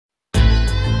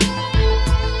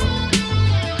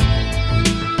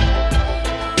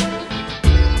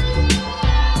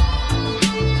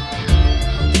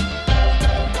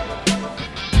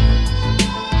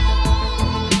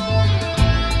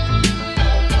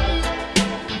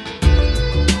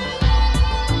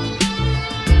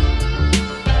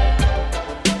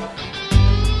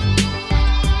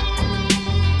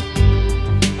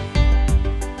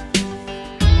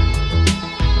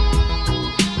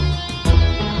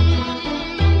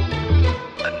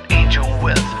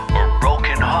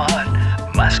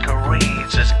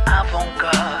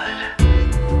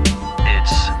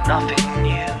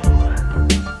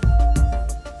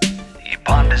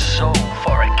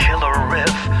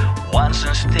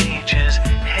1,000 stages,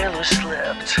 Halo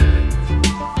slipped.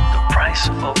 The price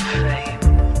of fame.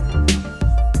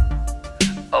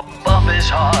 Above his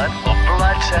heart, a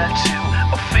blood tattoo,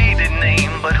 a faded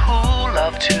name, but who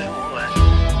loved to?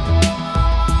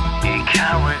 He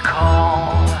can't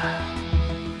recall.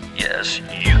 Yes,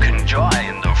 you can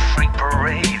join the freak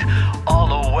parade.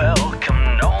 All are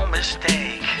welcome, no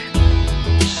mistake.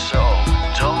 So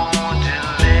don't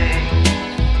delay,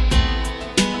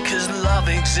 'cause love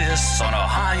exists on a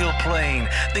higher plane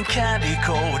than candy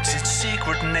coats its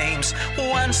secret names.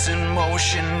 Once in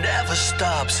motion, never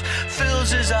stops,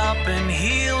 fills us up and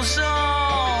heals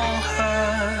all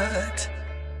hurt.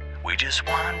 We just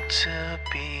want to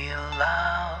be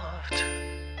loved.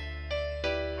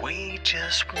 We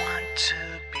just want to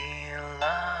be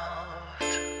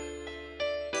loved.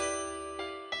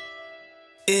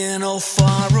 In a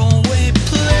faraway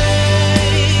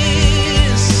place,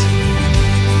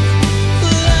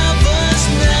 lovers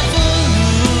never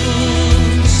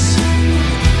lose.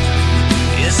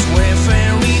 It's where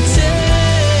fairy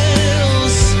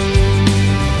tales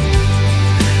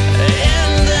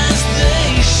end as they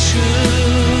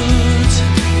should.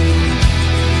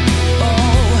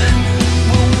 Oh,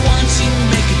 we're wanting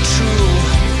make it true,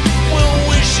 we're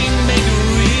wishing make it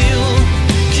real.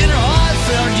 Get our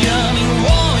heartfelt yearning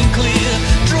raw and clear,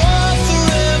 draw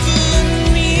forever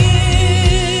near.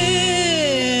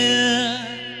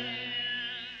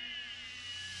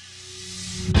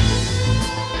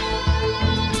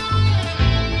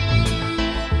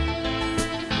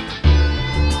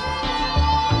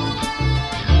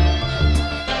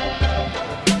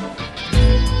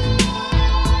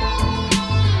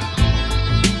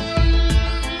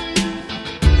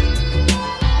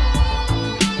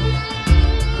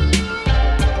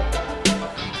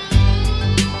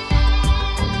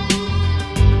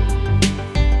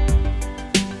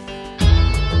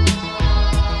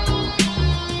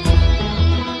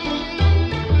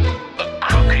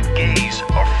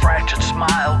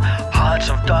 Smile, hearts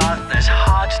of darkness,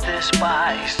 hearts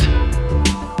despised,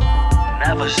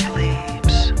 never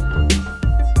sleeps.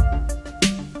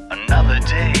 Another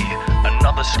day,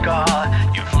 another scar.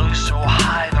 You flew so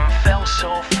high then fell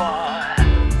so far.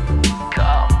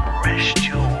 Come, rest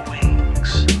your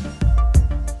wings.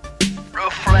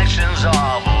 Reflections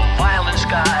of a violent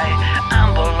sky,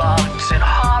 amber locks and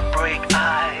heartbreak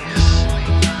eyes.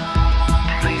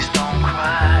 Please don't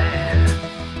cry.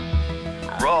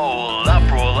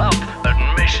 Roll up,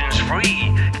 admission's free,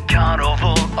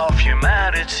 carnival of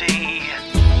humanity.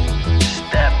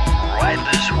 Step right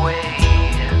this way,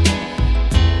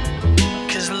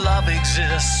 'cause love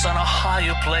exists on a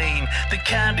higher plane. The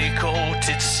candy coats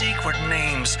its secret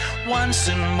names. Once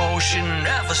in motion,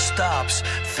 never stops,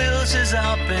 fills us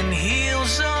up and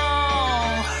heals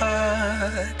all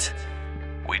hurt.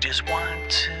 We just want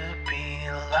to be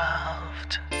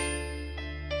loved.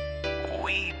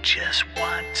 We just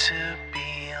want to be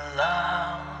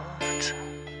loved.